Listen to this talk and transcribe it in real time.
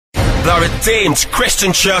The Redeemed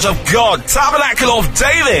Christian Church of God, Tabernacle of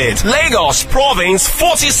David, Lagos Province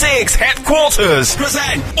 46 Headquarters,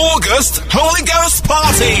 present August Holy Ghost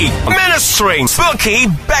Party. Ministering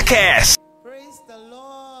Bukola Bekes. Praise the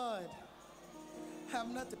Lord.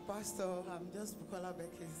 I'm not a pastor, I'm just Bukola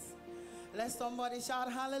Bekes. Let somebody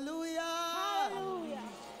shout hallelujah. Hallelujah.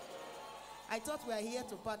 I thought we are here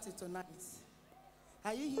to party tonight.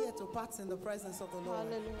 Are you here to party in the presence of the Lord?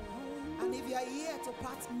 Hallelujah. And if you are here to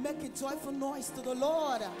party, make a joyful noise to the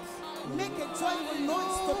Lord. Make a joyful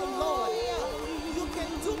noise to the Lord. You can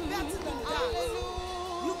do better than that.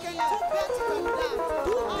 You can do better than that.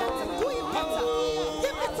 Do better. Do it better.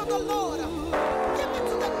 Give it to the Lord. Give it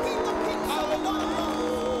to the King of Kings and the Lord of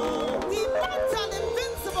Lords. The immortal,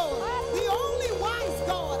 invincible, the only wise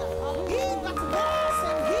God. He that was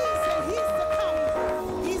and he's to come.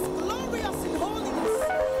 He's glorious in holiness.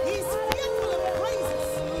 He's fearful in praises.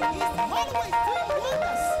 He's always doing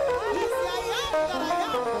wonders. He's the I am that I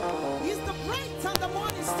am. He's the bright and the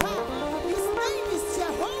morning star. His name is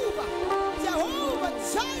Jehovah. Jehovah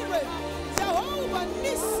Jireh. Jehovah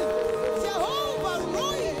Nissi. Jehovah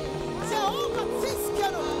Roy. Jehovah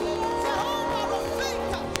Tiskero. Jehovah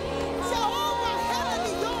Rafeka. Jehovah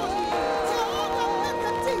Helenion. Jehovah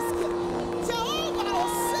Mekatiske. Jehovah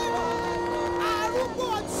Osero. Arubo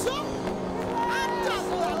Ojo.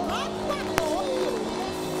 Adagba Lagba Oyo.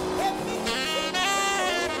 Emi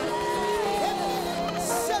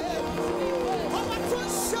Shebe. Ọba tó ń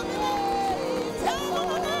ṣe mí mọ́. Tell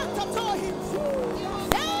ọmọ náà to tell him.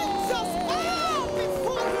 Angels bow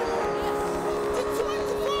before him. The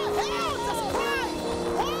 24 elders cry,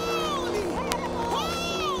 holy, holy,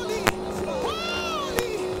 holy,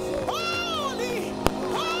 holy, holy,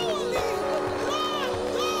 Lord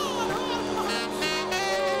God Almighty.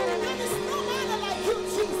 There is no man like you,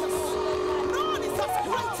 Jesus. None is as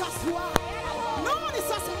great as you are. None is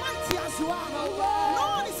as mighty as you are.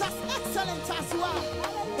 None is as excellent as you are.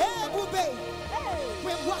 Hey, Bube,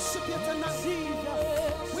 we worship you tonight.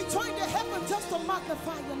 We join the heaven just to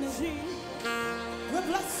magnify your name. We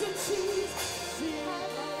bless you, Jesus.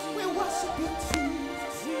 We worship you,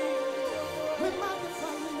 Jesus. We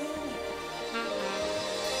magnify your name.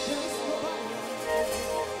 There is nobody like you.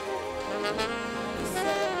 We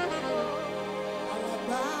say,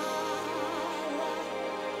 Alabara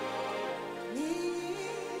ni.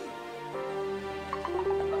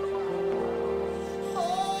 Oh,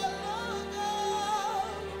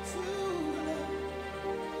 Lord, to let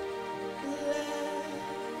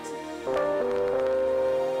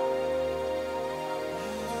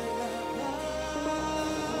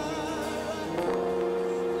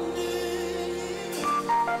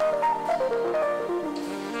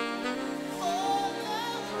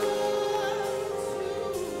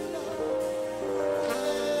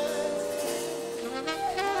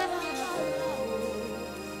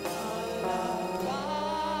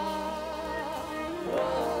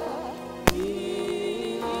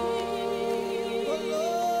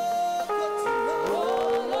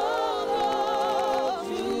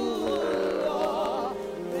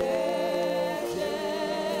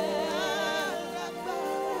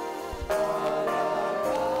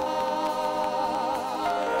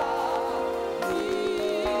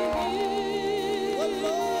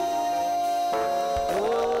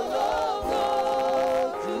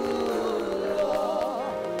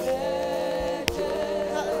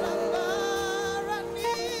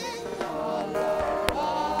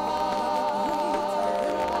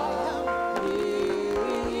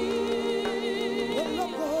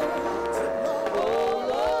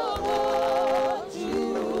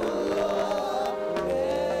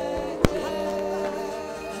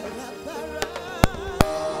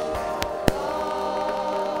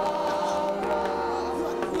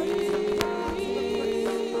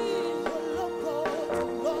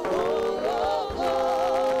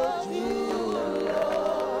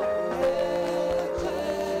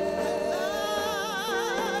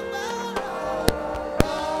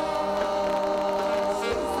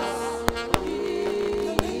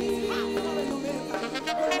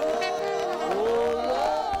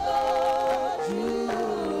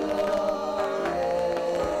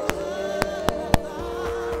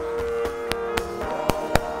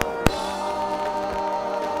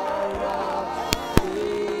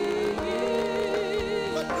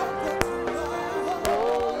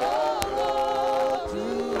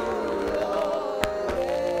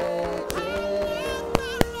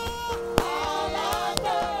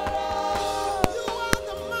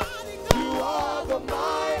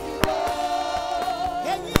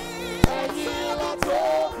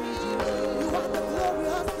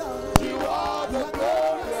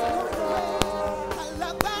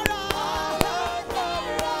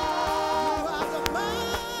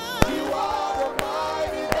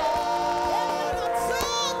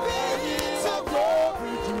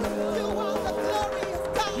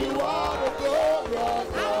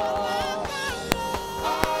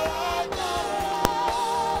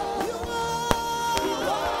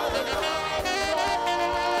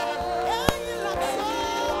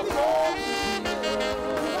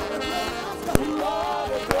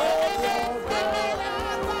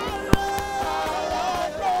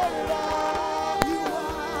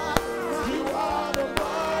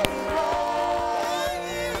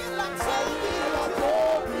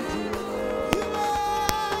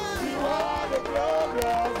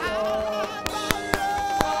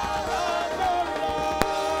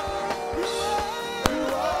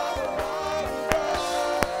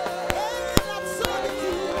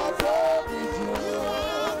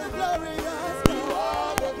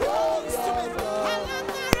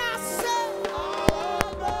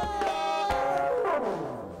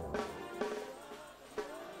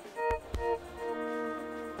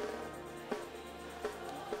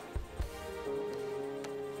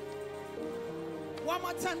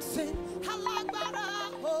out and sing.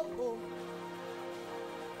 Halagbara, oh, oh.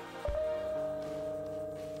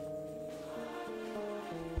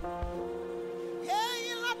 Yeah,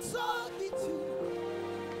 you are so beautiful.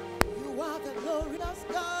 You are the glorious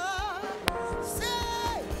God.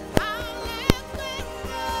 Say,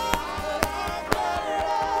 Halagbara.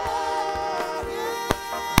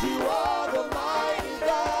 You are the mighty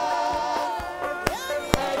God.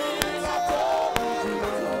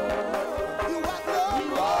 You are glorious.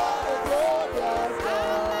 You are the glorious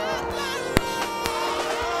God.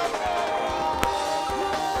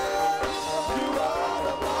 You are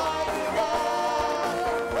the mighty God.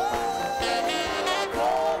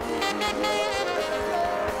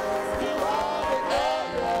 You are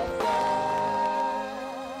the glorious God.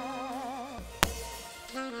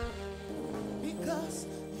 Because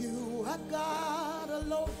you are God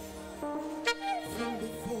alone from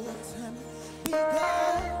before time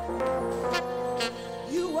began.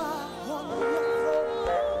 You are on your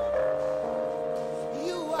throne.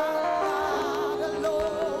 You are God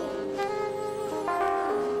alone.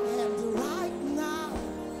 And right now,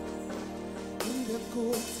 in the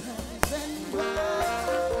good times and bad,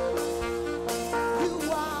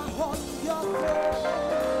 you are on your throne.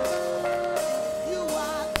 You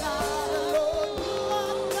are God alone. You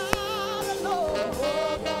are God alone.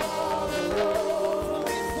 From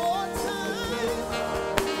before time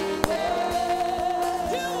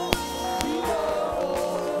began, you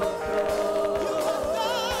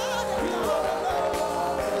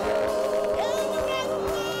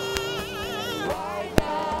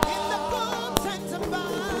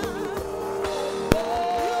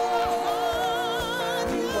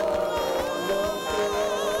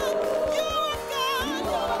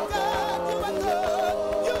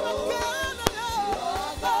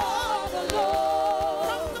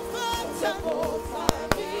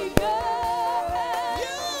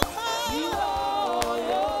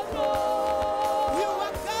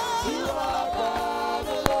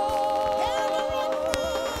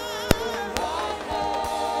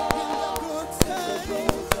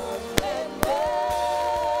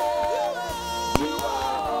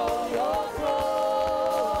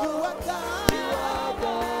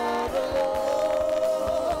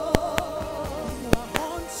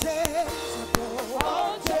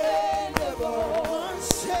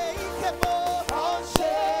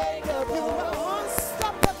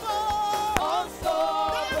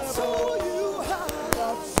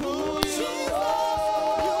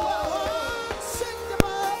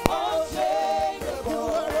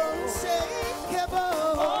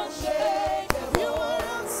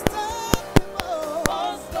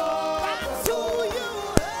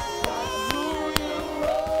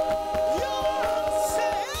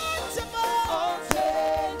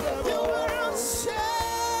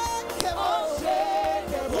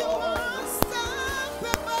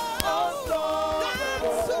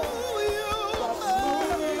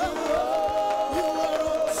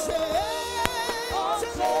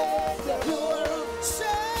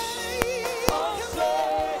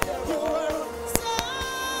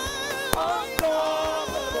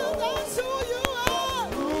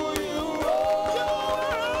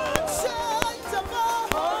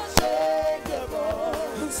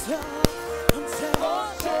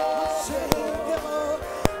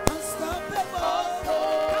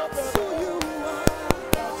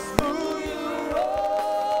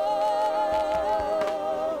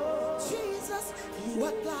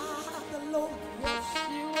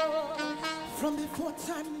from before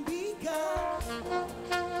time began.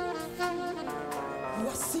 You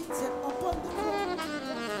are seated upon the throne.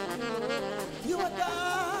 You are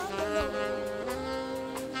God alone.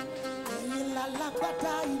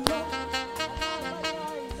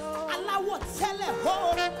 Allah will tell a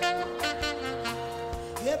whole.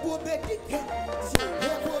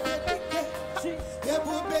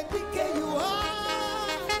 You are.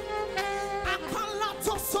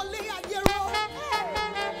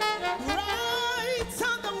 Right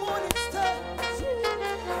on the morning star.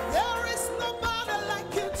 There is nobody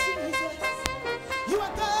like you, Jesus. You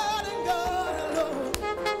are God and God alone.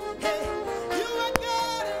 Hey, you are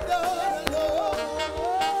God and God alone.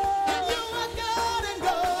 And you are God and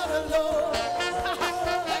God alone.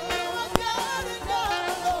 And you are God and God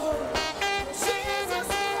alone.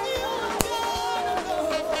 Jesus.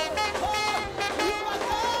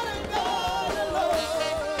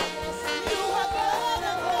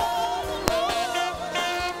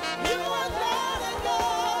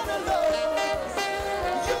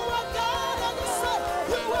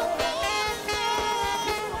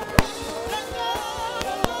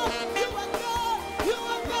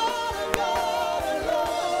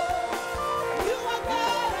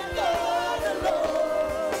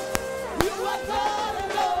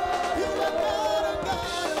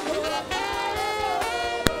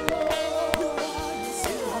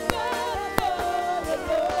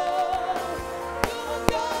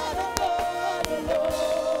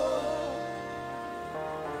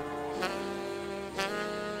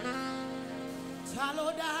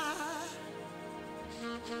 Taloda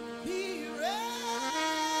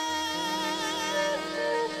Bire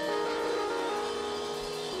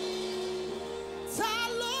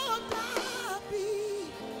Taloda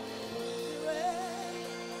Bire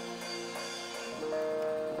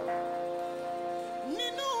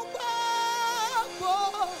Nínú gbogbo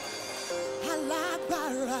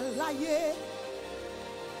alágbára láyé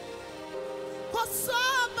kò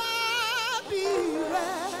sọ́ba bí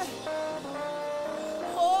rẹ̀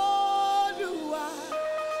Olúwa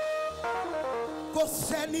kò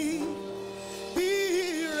sẹ́ni bí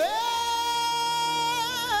rẹ̀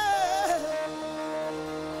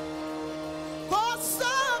kò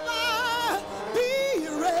sọ́ba bí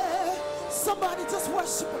rẹ̀. Somebody just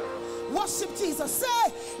worship Jesus. Say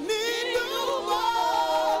nínú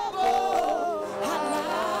gbogbo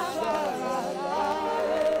alágbára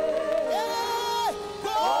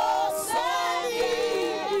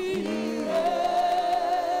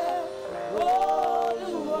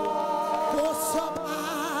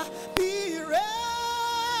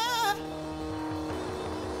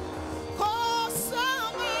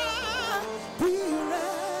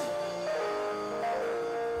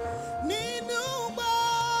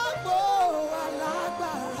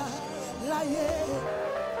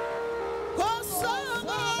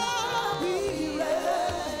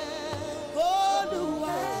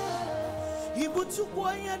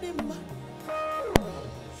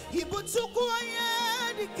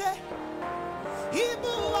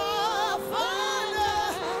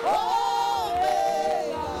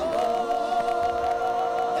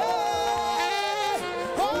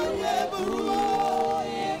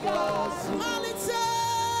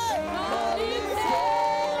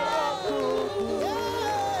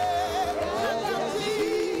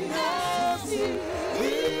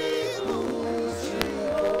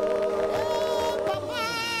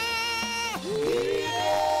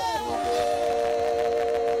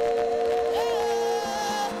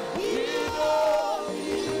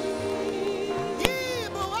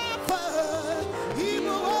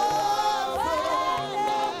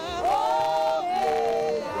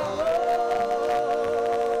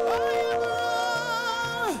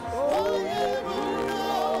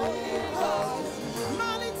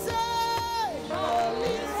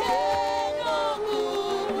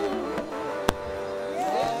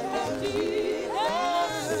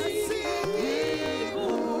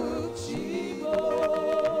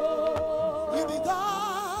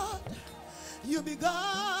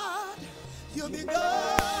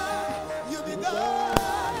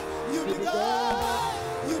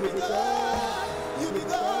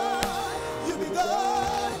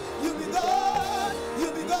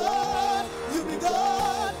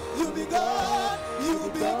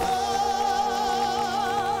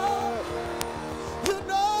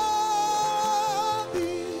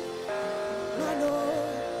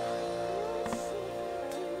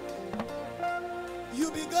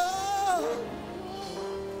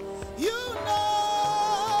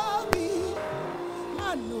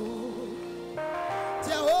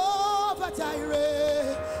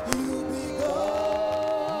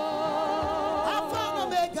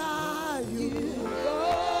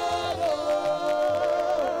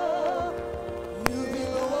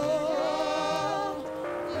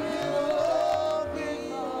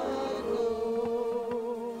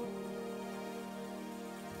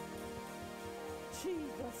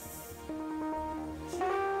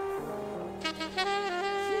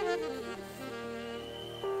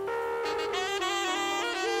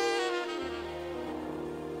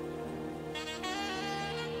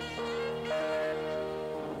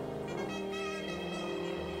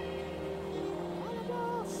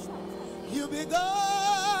You be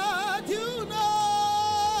God, you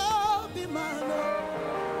know, be man.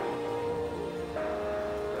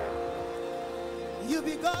 You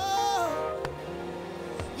be God,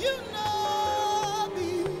 you know,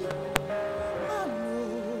 be man.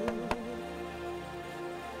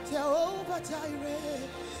 Jehovah Jireh,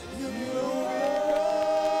 you be God,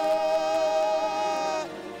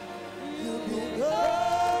 you be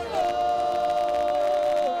God.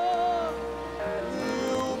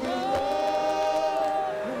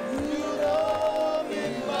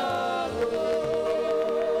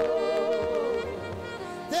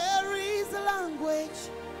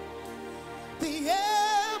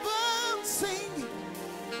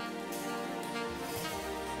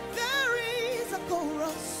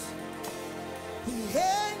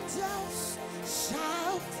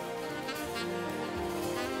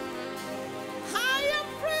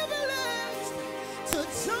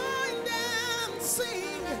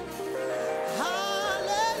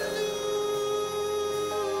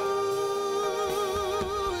 Hallelujah.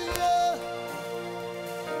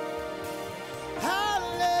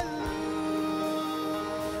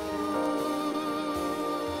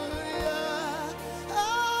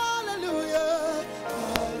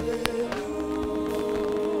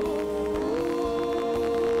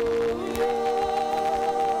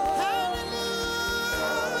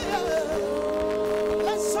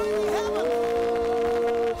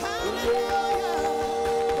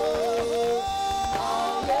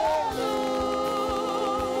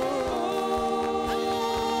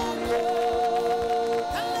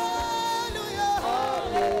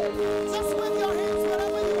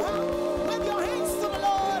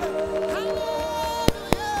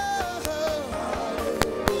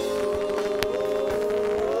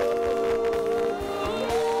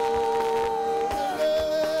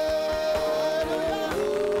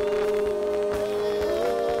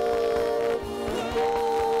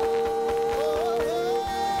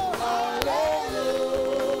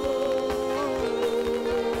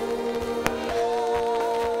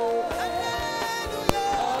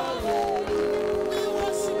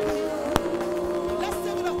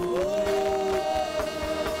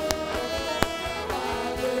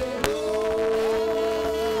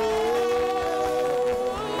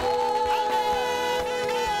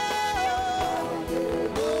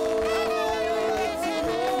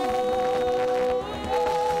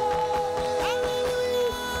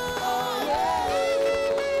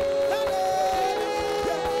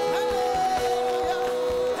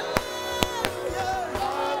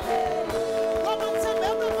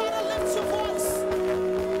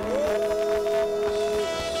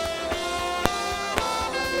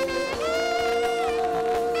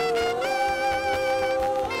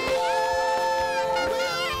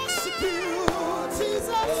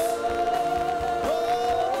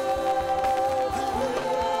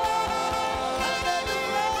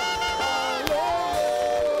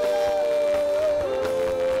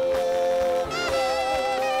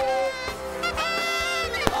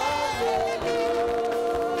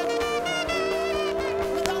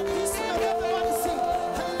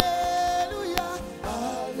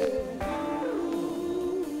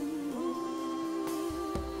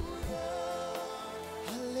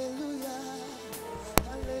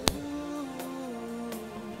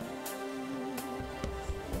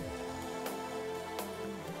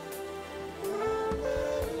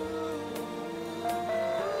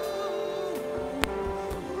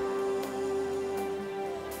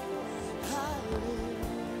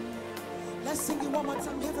 Let's sing it one more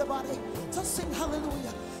time, everybody. Just sing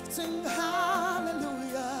hallelujah. Sing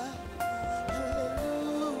hallelujah.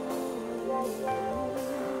 Hallelujah.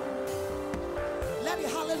 Let the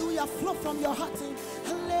hallelujah flow from your heart. Sing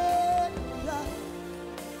hallelujah.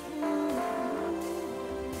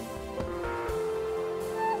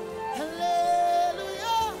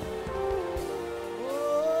 Hallelujah. Oh,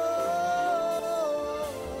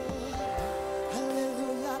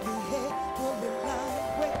 hallelujah. The head will be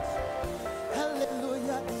lightweight.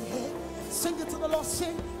 Hallelujah. The head. Sing it to the Lord.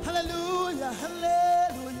 Sing hallelujah. Hallelujah.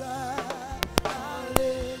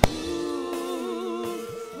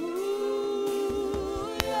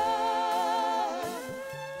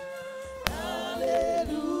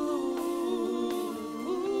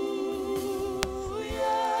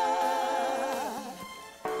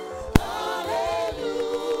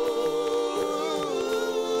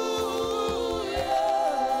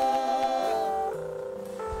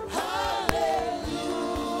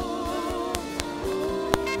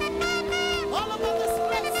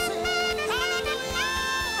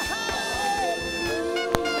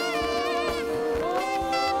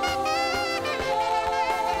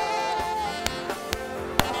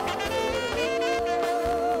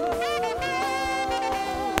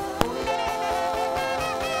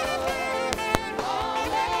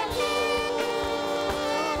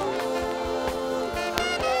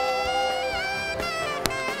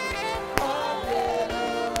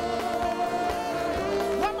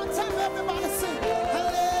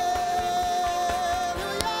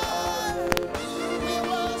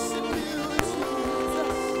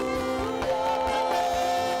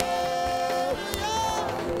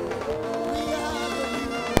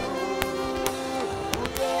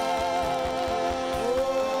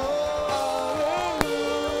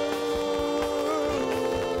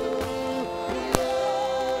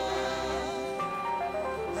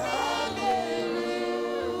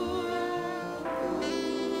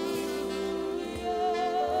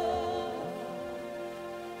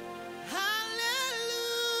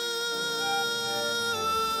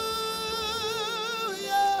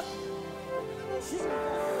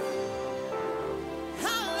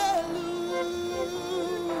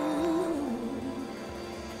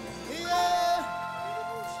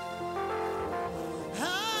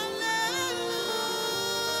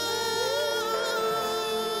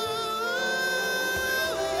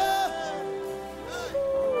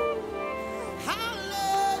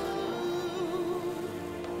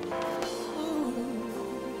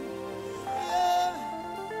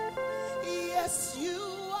 Yes, you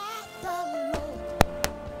are the Lord.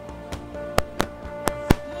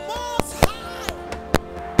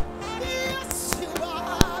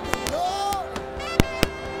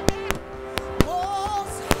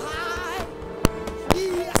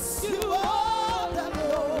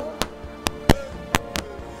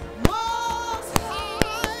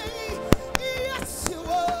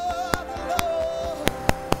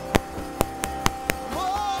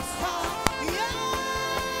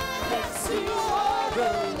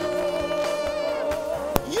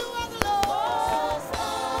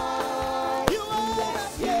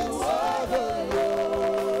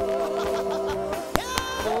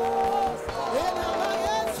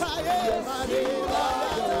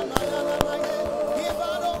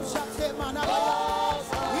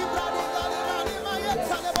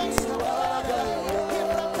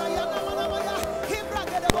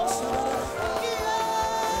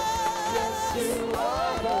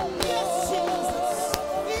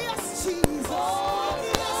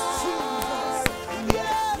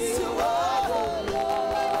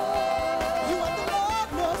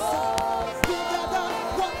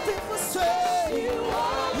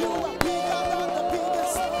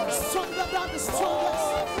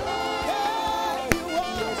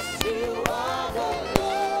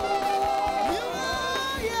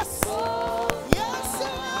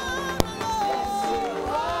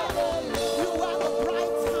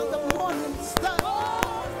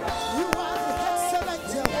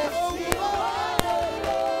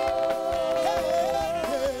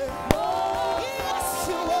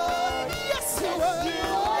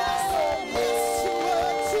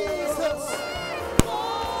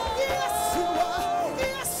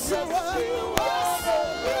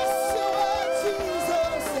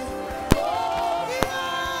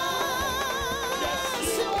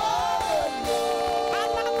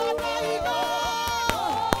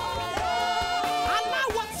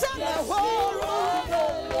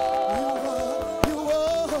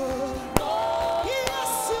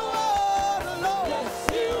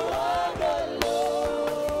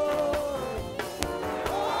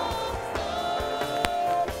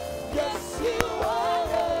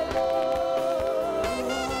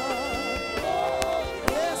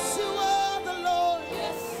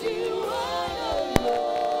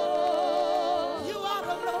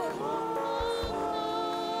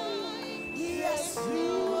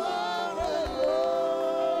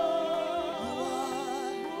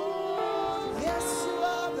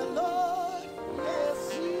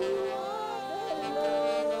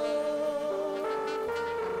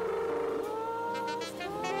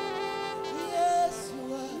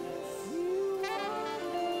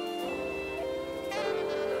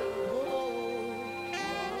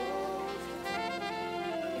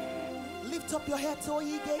 Lift up your heads, O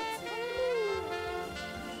ye gates,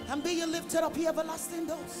 and be ye lifted up, ye everlasting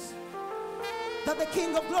doors, that the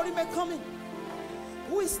King of glory may come in.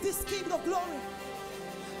 Who is this King of glory?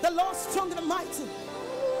 The Lord strong and mighty,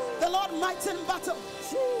 the Lord mighty in battle.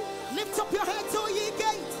 Lift up your heads, O ye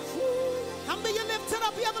gates, and be ye lifted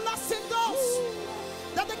up, ye everlasting doors,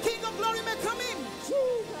 that the King of glory may come in.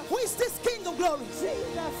 Who is this King of glory?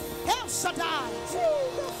 El Shaddai,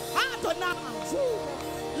 Adonai,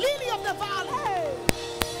 Lily of the valley,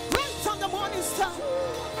 bright on the morning star,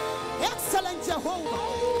 excellent Jehovah,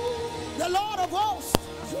 the Lord of hosts,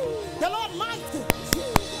 the Lord mighty,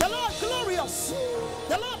 the Lord glorious,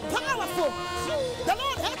 the Lord powerful, the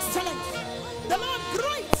Lord excellent, the Lord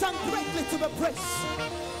great and greatly to be praised.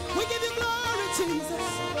 We give you glory, Jesus.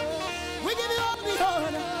 We give you all the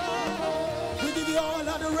honor. We give you all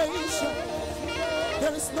adoration.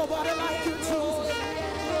 There is nobody like you, Jesus.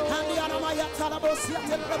 And the Anamaya Talabosia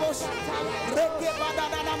Telebos,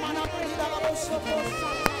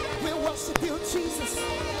 we worship you, Jesus.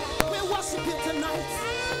 We worship you tonight.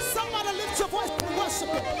 Somebody lift your voice and worship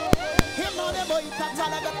him.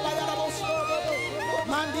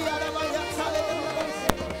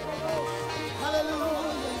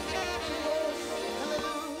 Hallelujah.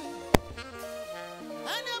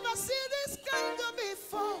 I never see this kind of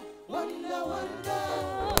before. Wonder, wonder.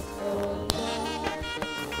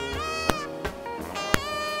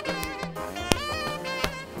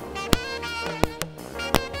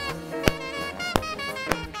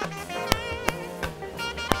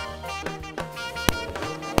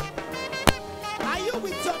 Are you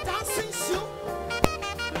with your dancing shoe?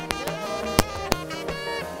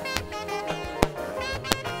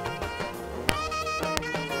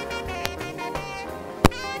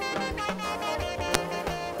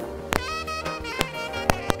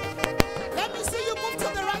 Let me see you move to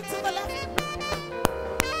the right, to the left.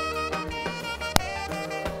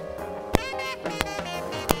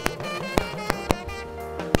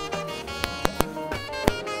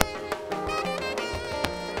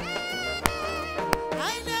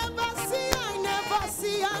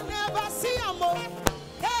 I never see a more.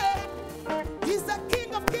 Hey, he's the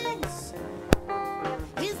King of Kings.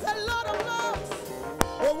 He's the Lord of Lords.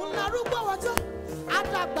 Oh, Naruba wajo,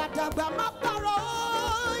 adabadaba maparo.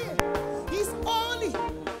 He's holy,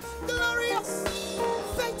 glorious,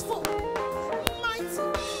 faithful, mighty,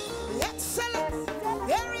 excellent.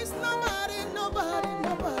 There is nobody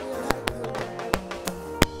like you.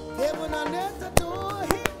 Heaven and earth adore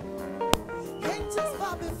him. Angels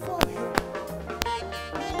bow before him.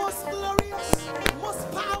 Most glorious,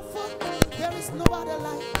 most powerful. There is nobody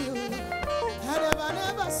like you. I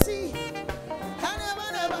never see him. I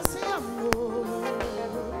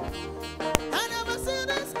never see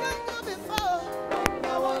this kind of before.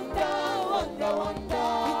 Wonder.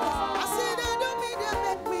 I see they do me, they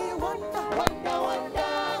make me wonder.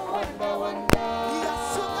 He has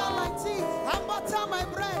sugar my tea and butter my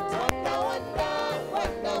bread.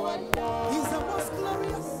 He's the most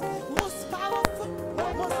glorious, most powerful,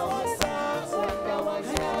 most awesome. I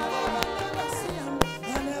never see him. I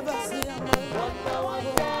never see him. I never see him.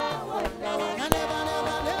 I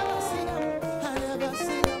never see him. I never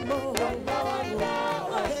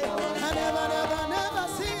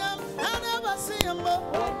see him. I never see him.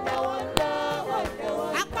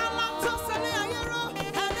 I can't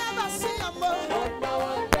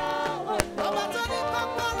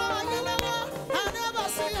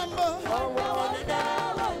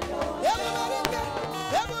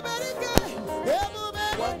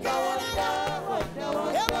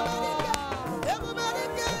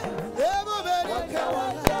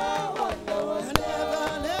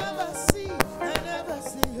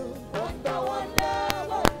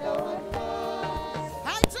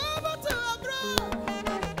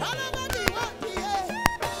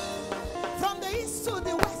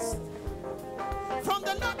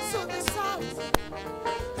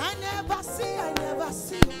say I never see him. I never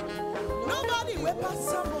see him. Nobody will pass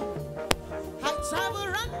someone. I travel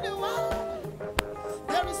around the world.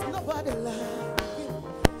 There is nobody like him.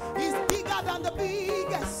 He's bigger than the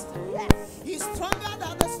biggest. He's stronger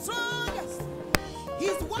than the strongest.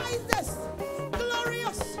 He's wisest,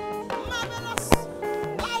 glorious, marvelous,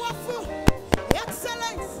 powerful,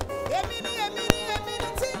 excellent. Emini.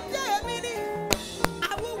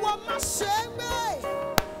 I will want my shame.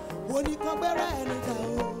 When you come around and go.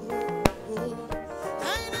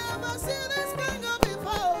 I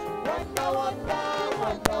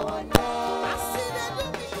see they do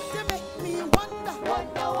me, they make me wonder. I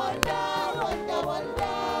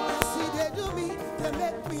see they do me, they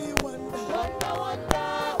make me wonder.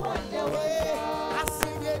 I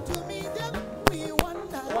see they do me, they make me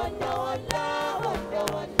wonder.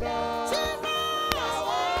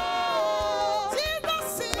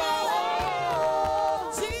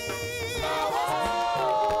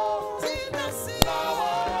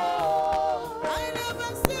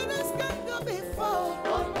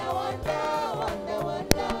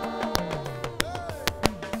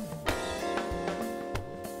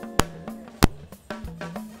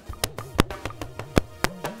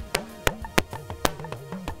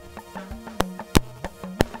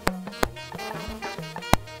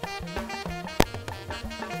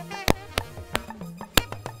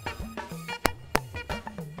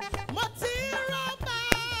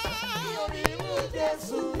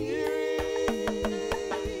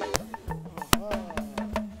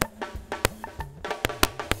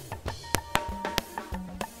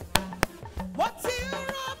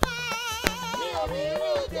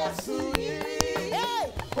 oríru Jésù yìí.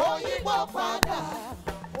 Oyinbo padà,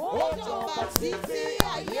 ojọba títí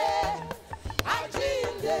ayé.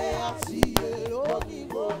 Àjíǹde àti ìyè lóní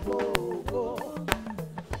gbogbo ògo.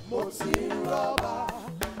 Mo ti ń rọ́bà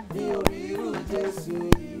ní oríru Jésù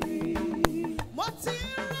yìí. Mo ti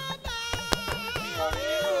ń rọ́bà ní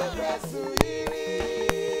oríru Jésù yìí.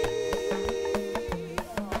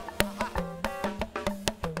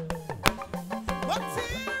 Mo ti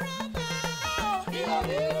ń rọ́bà ní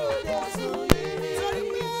oríru Jésù yìí. torí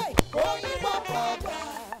pé Oyinbo padà,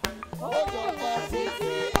 ojọba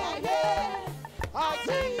títí ayé.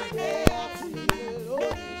 Àjíǹde àti ìyè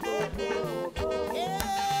lóní gbogbo ògo.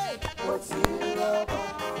 Mo ti ń rọ́bà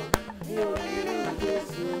ní oríru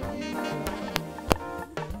Jésù yìí.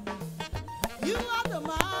 you are the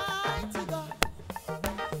mighty God,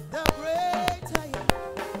 the great I am.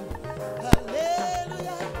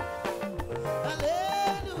 Hallelujah,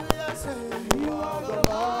 hallelujah, say You are the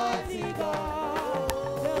mighty God,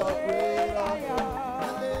 the great I am.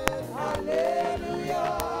 Hallelujah,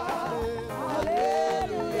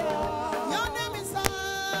 hallelujah. Your name is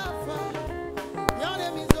Alpha, your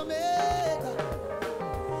name is Omega.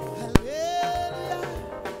 Hallelujah,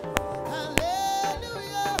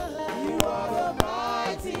 hallelujah. You are the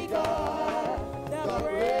mighty God, the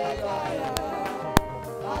great I am.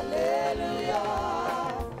 Hallelujah,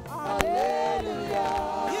 hallelujah.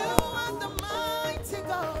 You are the mighty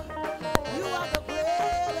God, you are the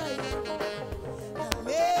great I am.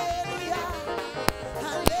 Hallelujah,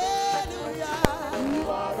 hallelujah. You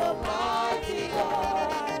are the mighty God,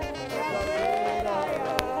 the great I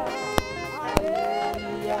am.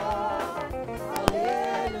 Hallelujah,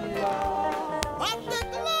 hallelujah. All the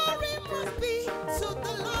glory must be to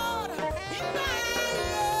the Lord in the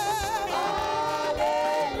highest.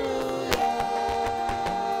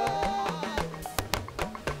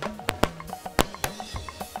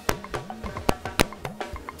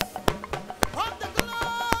 All the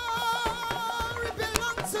glory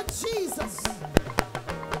belongs to Jesus.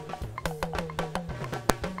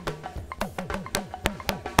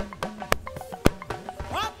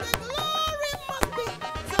 All the glory must be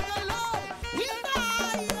to the Lord in the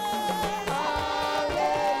highest.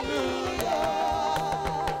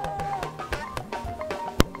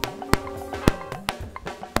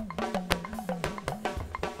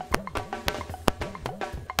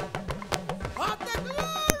 All the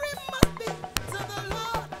glory must be to the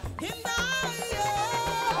Lord in the highest.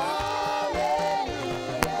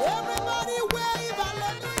 Everybody wave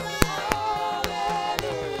hallelujah.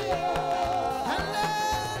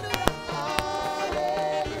 Hallelujah.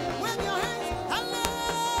 Wave your hands.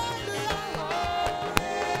 Hallelujah.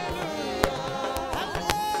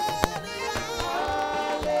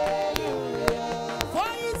 Hallelujah. For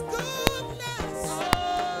his goodness.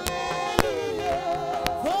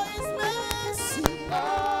 For his mercy.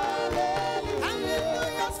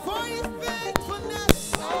 Hallelujah. For his faithfulness.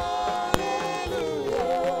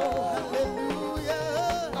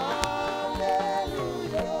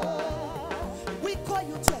 Hallelujah. We call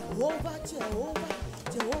you Jehovah, Jehovah,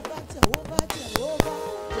 Jehovah, Jehovah, Jehovah.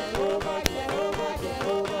 Jehovah, Jehovah,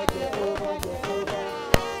 Jehovah, Jehovah, Jehovah.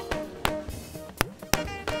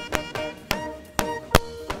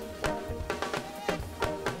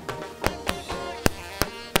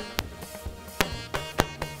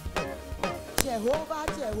 Jehovah,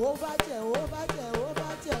 Jehovah, Jehovah,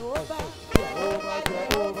 Jehovah, Jehovah. Jehovah,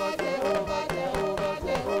 Jehovah, Jehovah, Jehovah,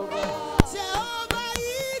 Jehovah. Jehovah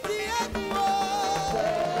is the Echo.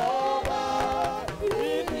 Jehovah,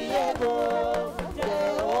 Ibiego.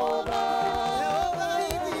 Jehovah, Jehovah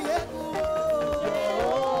is the Echo.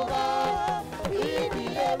 Jehovah,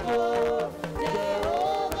 Ibiego.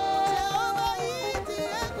 Jehovah, Jehovah is the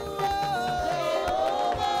Echo.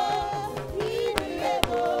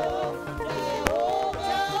 Ibiego. Jehovah,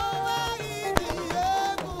 Jehovah is the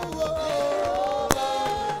Echo.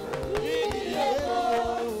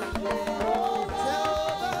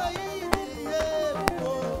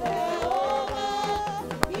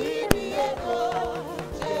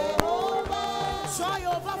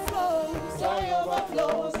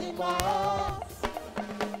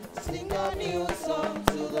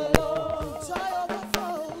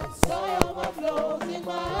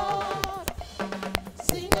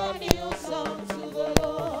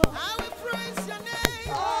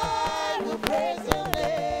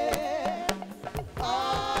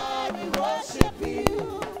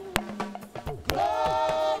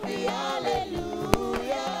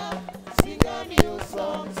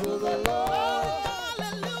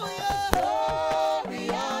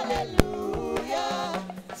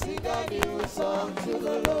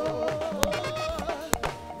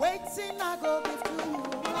 go give to you?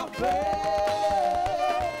 My praise,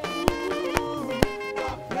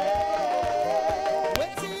 my praise.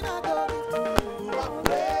 Waiting I go give to you. My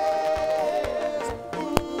praise,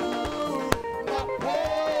 my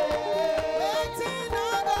praise. Waiting I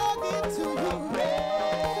go give to you.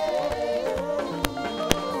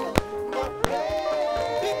 My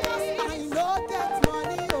praise, Because I know get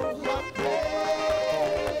money, oh. my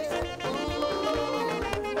praise,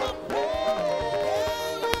 my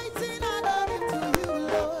praise. Waiting I go give to you,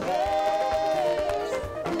 Lord.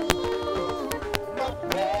 My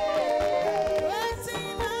praise,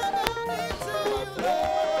 Waiting I go give to you,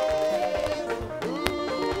 Lord.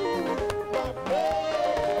 my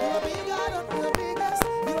praise. You are bigger than the biggest.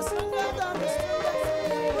 You are stronger than the strongest.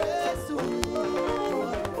 Praise to you. You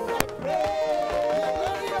are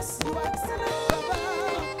glorious. You are excellent, Baba.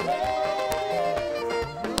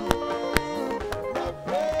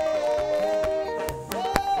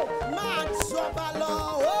 Man, Shabalo,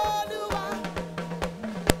 Oluwa.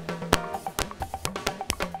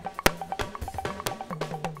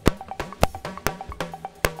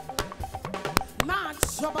 Man,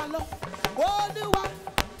 Shabalo, Oluwa.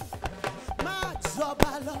 Man,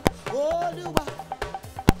 Shabalo, Oluwa.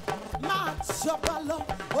 Man, Shabalo,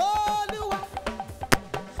 Oluwa.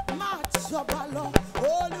 Man, Shabalo,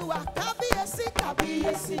 Oluwa. Kábíyèsí,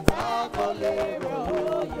 kábíyèsí. Akolero,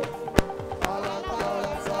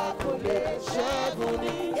 alágbára ta kò lè ṣẹ́gun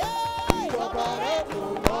ní. Ìjọba rẹ̀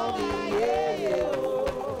dùn mọ́ mi yéye o.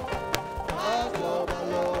 Májọba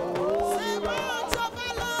lọ Ṣé Olúwa, máa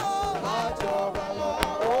Shabalo? májọba lọ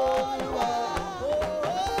Olúwa,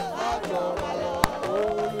 májọba lọ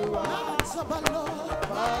Olúwa, Man, Shabalo.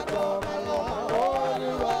 májọba lọ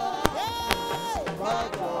Olúwa,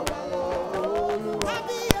 májọba lọ Olúwa.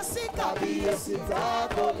 Kábíyèsí, kábíyèsí. Kábíyèsí ta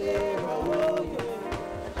kò lè rọ̀wọ́.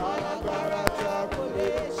 Alágbára ta kò lè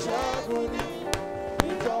ṣẹ́gun ní.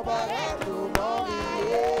 Ìjọba rẹ̀ dùn mọ́ mi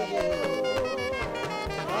yéye o.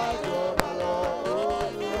 Májọba lọ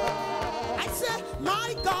Olúwa. I say, my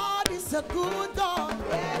God is a good God.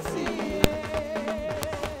 Yes, he is.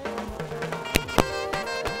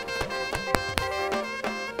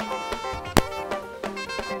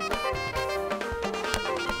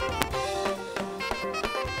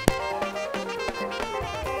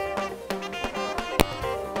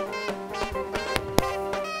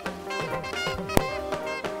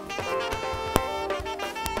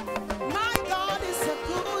 My God is a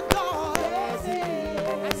good God. Yes, he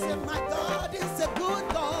is. I say, my God is a good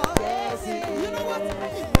God. Yes, he is. You know what?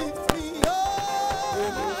 He lifts me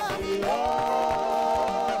up.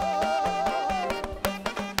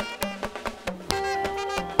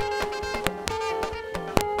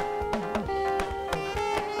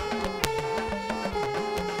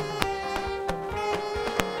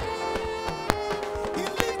 He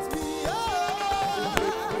lifts me up.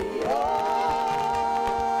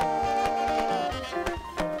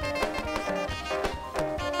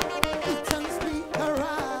 He turns me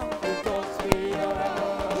around. He turns me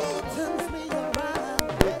around. He turns me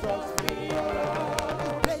around. He turns me around.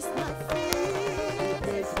 He placed my feet.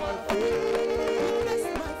 Bless my He feet.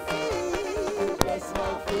 placed my feet Bless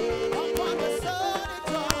my feet. upon the solid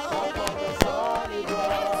rock. Upon the solid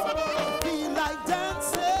rock. I feel like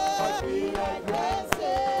dancing. I feel like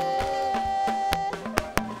dancing.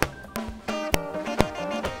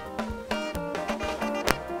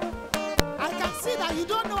 I can see that you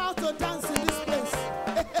don't know how to dance in this place.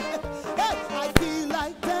 Hey, I feel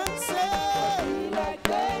like dancing. Feel like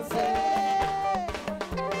dancing.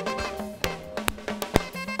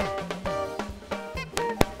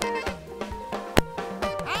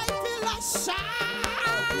 I feel like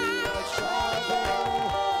shouting. Like shouting.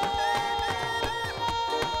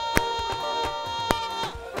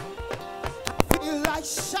 Feel like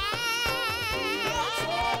shouting.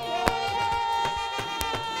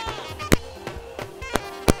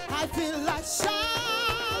 I feel like shouting.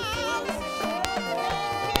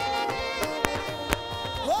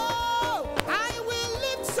 Oh, I will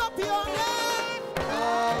lift up your name.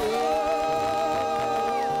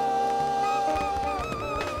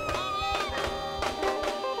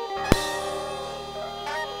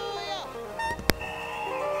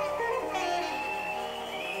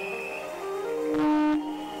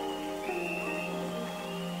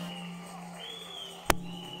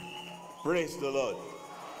 Praise the Lord.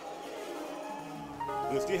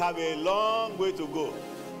 We still have a long way to go.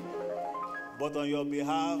 But on your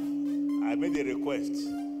behalf, I made a request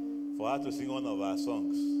for her to sing one of our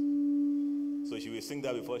songs. So she will sing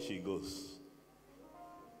that before she goes.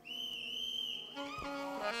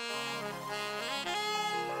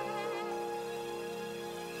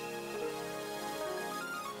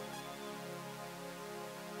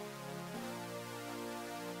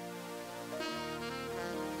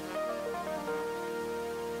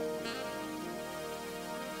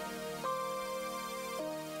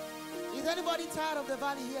 anybody tired of the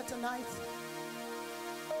valley here tonight?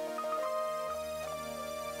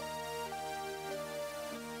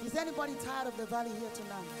 Is anybody tired of the valley here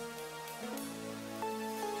tonight?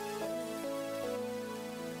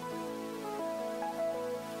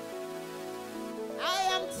 I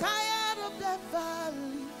am tired of the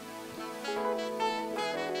valley.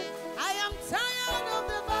 I am tired of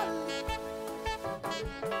the valley.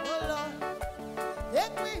 Oh Lord,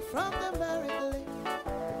 take me from the merry lane.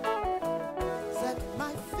 Set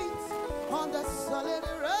my feet on the solid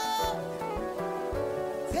road.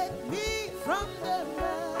 Take me from the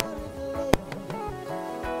merry lane.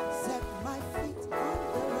 Set my feet on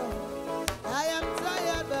the road. I am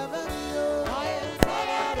tired, baby. I am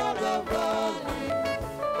tired of the valley.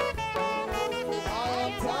 I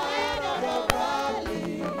am tired of the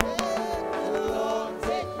valley. Lord,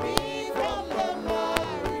 take me from the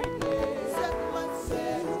merry lane. Set my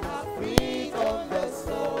feet on the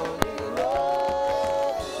solid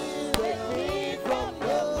road. Take me from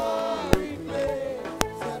the merry lane.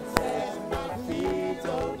 Set my feet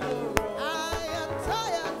on the road. I am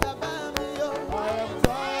tired of the valley. I am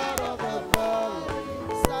tired of the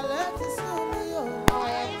valley. Salete sumio. I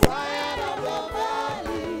am tired of the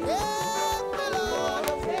valley. Yeah, the Lord,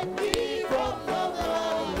 take me from the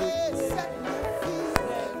valley. Set my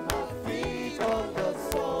feet on the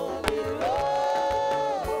solid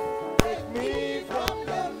road. Take me from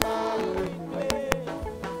the merry lane.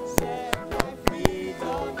 Set my feet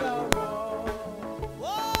on the road.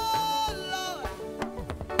 Oh Lord,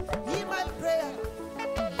 hear my prayer,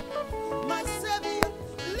 my Savior.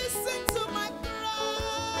 Listen to my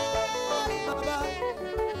cry, Baba.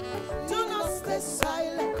 Do not stay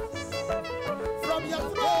silent. From your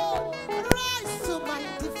throne, rise to my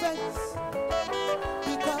defense.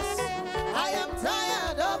 Because I am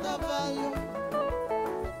tired of the valley.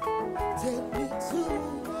 Take me to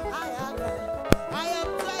I am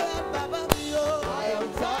tired, Baba Mio. I am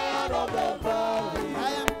tired of the valley. I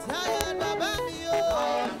am tired, Baba Mio. I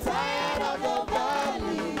am tired of the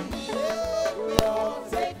valley. Lord,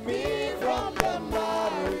 take me from the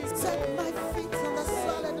valley. Set my feet on the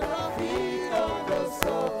solid rock. Feet on the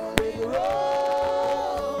solid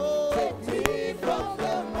road. Take me from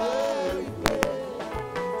the merry lane.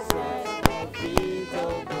 Set my feet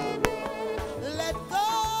on the road. Let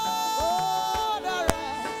God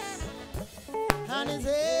arise and his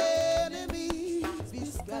enemies be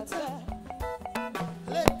scattered.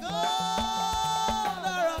 Let God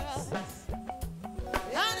arise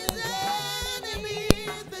and his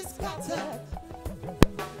enemies be scattered.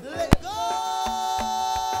 Let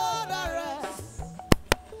God arise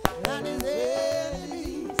and his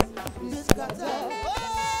enemies be scattered.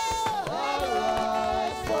 Oh,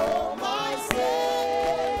 arise for my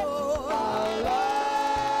sake. Oh, arise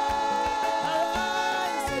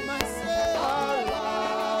for my sake.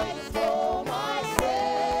 Arise for my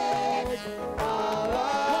sake.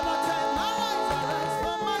 Arise. One more time. Arise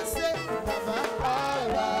for my sake. Baba.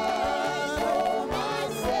 Arise for my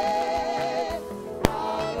sake.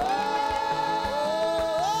 Arise.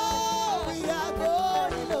 Oh, we are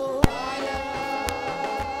going on. Higher,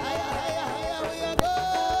 higher, higher, we are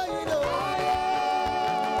going on.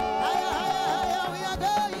 Higher, higher, higher, we are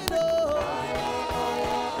going on.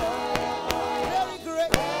 Very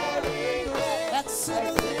great,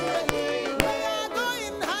 exceedingly great. We are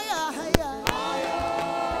going higher, higher.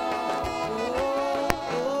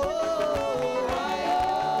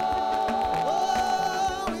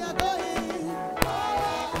 Oh, we are going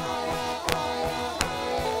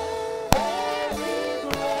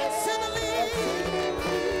exceedingly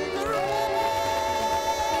great.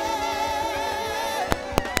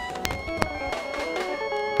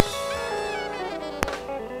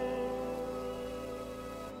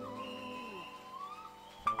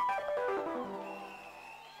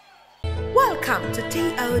 Welcome to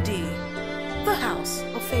TOD, the House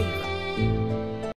of Favor.